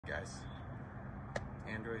guys?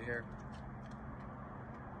 Android here.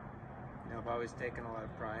 You know, I've always taken a lot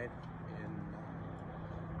of pride in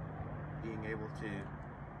being able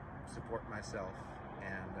to support myself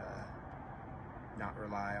and not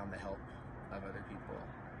rely on the help of other people.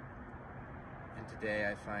 And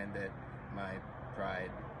today I find that my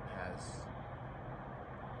pride has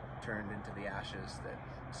turned into the ashes that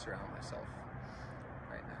surround myself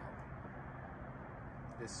right now.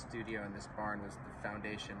 This studio and this barn was the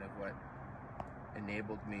foundation of what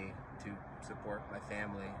enabled me to support my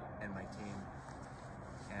family and my team,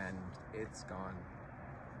 and it's gone.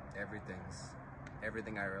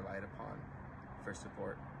 Everything I relied upon for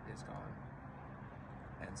support is gone.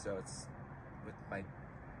 And so it's with my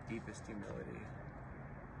deepest humility,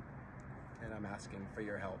 and I'm asking for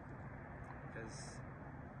your help, because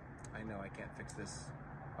I know I can't fix this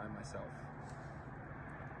by myself.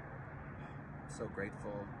 I'm so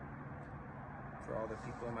grateful for all the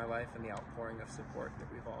people in my life and the outpouring of support that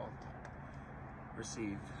we've all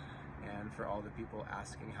received, and for all the people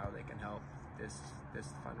asking how they can help. This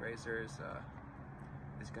fundraiser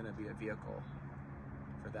is going to be a vehicle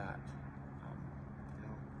for that. You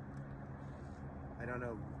know, I don't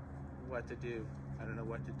know what to do. I don't know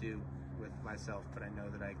what to do with myself, but I know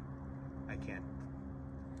that I can't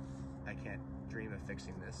dream of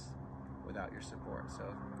fixing this without your support. So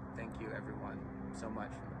thank you everyone so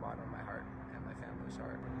much from the bottom of my heart and my family's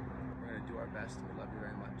heart. We're going to do our best, and we love you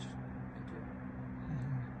very much.